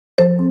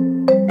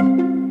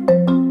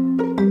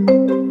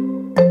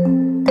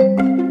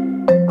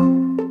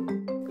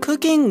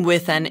Cooking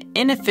with an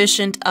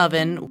inefficient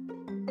oven,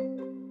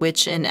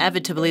 which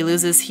inevitably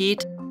loses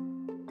heat,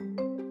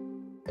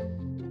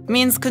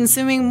 means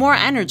consuming more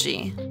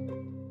energy,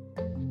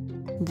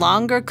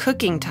 longer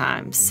cooking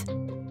times,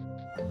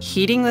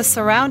 heating the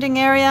surrounding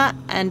area,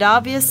 and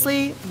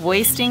obviously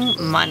wasting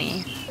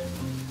money.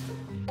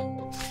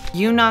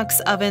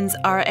 UNOX ovens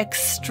are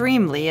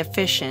extremely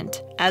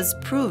efficient, as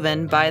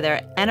proven by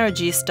their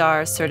ENERGY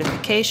STAR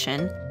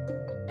certification.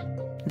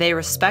 They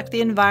respect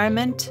the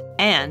environment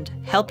and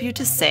help you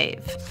to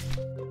save.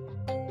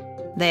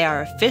 They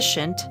are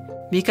efficient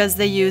because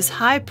they use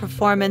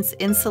high-performance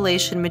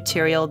insulation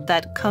material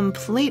that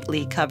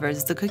completely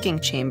covers the cooking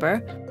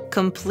chamber,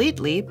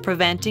 completely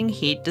preventing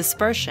heat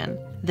dispersion.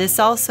 This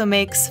also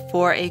makes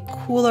for a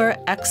cooler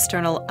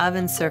external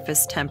oven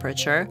surface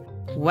temperature,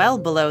 well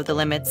below the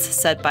limits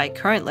set by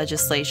current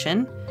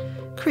legislation,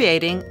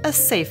 creating a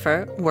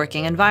safer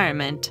working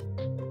environment.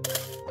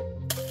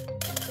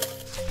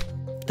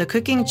 The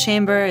cooking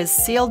chamber is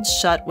sealed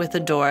shut with a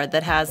door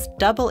that has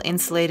double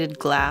insulated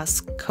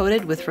glass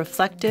coated with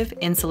reflective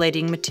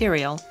insulating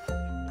material.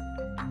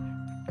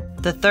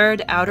 The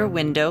third outer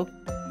window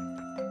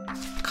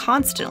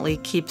constantly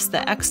keeps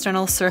the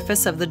external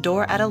surface of the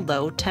door at a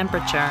low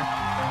temperature.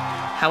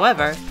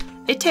 However,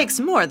 it takes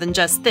more than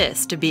just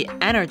this to be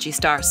ENERGY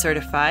STAR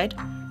certified.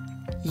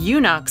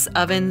 UNOX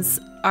ovens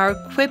are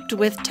equipped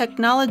with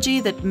technology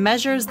that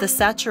measures the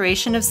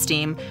saturation of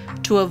steam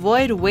to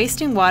avoid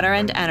wasting water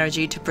and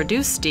energy to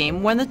produce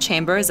steam when the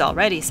chamber is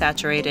already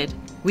saturated.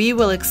 We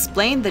will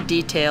explain the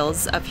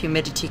details of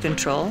humidity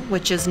control,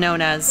 which is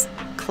known as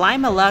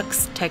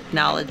Climalux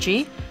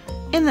technology,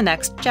 in the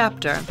next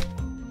chapter.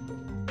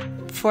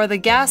 For the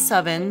gas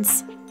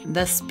ovens,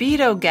 the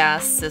Speedo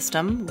gas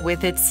system,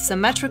 with its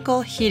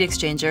symmetrical heat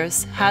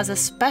exchangers, has a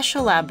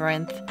special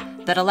labyrinth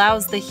that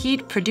allows the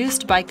heat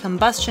produced by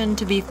combustion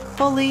to be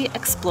fully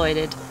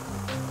exploited,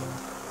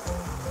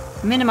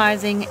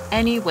 minimizing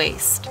any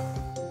waste.